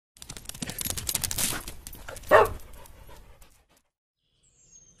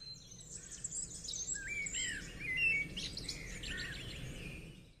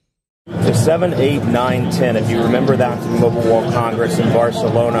7, 8, 9, 10. If you remember that from Mobile World Congress in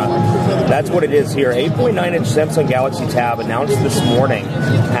Barcelona, that's what it is here. 8.9-inch Samsung Galaxy Tab announced this morning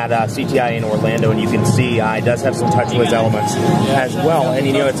at CTI in Orlando, and you can see it does have some TouchWiz elements as well. And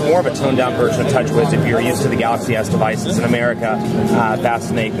it's more of a toned-down version of TouchWiz if you're used to the Galaxy S devices in America,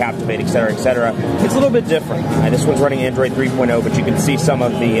 Fascinate, Captivate, etc., etc. It's a little bit different. This one's running Android 3.0, but you can see some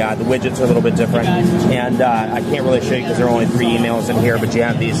of the widgets are a little bit different. And I can't really show you because there are only 3 emails in here, but you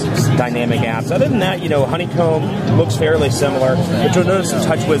have these dynamic apps. Other than that, Honeycomb looks fairly similar, but you'll notice some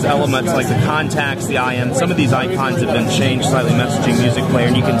TouchWiz elements like the contacts, the IM. Some of these icons have been changed slightly, messaging, music player,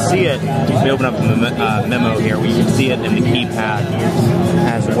 and you can see it. We open up the memo here where you can see it in the keypad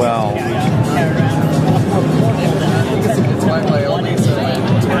as well.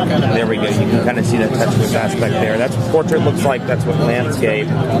 There we go. You can kind of see that TouchWiz aspect there. That's what portrait looks like. That's what landscape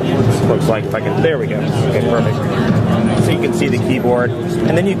looks like. If I can, there we go. Okay, perfect. So you can see the keyboard,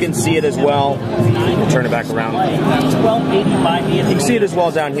 and then you can see it as well. Turn it back around. You can see it as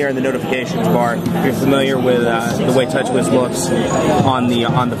well down here in the notifications bar. If you're familiar with the way TouchWiz looks on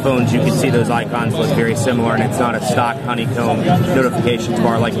the phones, you can see those icons look very similar, and it's not a stock Honeycomb notifications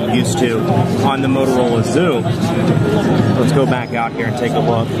bar like it used to on the Motorola Xoom. Let's go back out here and take a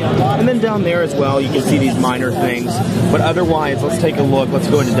look. And then down there as well, you can see these minor things. But otherwise, let's take a look. Let's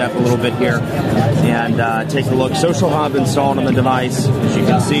go into depth a little bit here and take a look. Social Hub installed on the device. As you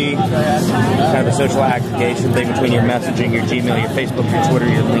can see, kind of a social aggregation thing between your messaging, your Gmail, your Facebook, your Twitter,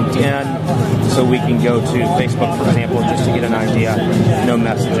 your LinkedIn. So we can go to Facebook, for example, just to get an idea. No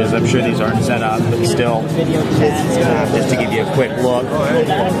messages. I'm sure these aren't set up, but still, just to give you a quick look.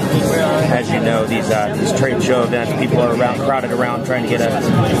 As you know, these trade show events, people are crowded around trying to get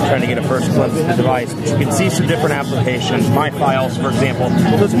a first glimpse of the device. But you can see some different applications. My Files, for example.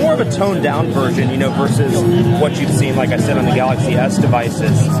 So it's more of a toned down version, versus what you've seen, like I said, on the Galaxy S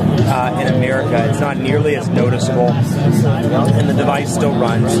devices in America. It's not nearly as noticeable, and the device still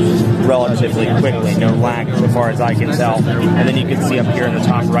runs relatively quickly. No lag so far as I can tell. And then you can see up here in the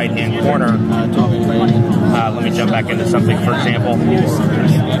top right-hand corner, let me jump back into something, for example.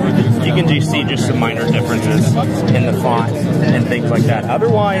 You can just see just some minor differences in the font and things like that.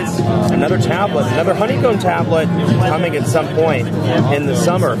 Otherwise, another Honeycomb tablet coming at some point in the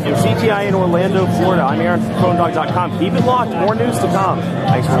summer. From CTI in Orlando, Florida, I'm Aaron from PhoneDog.com. Keep it locked. More news to come.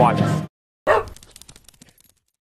 Thanks for watching.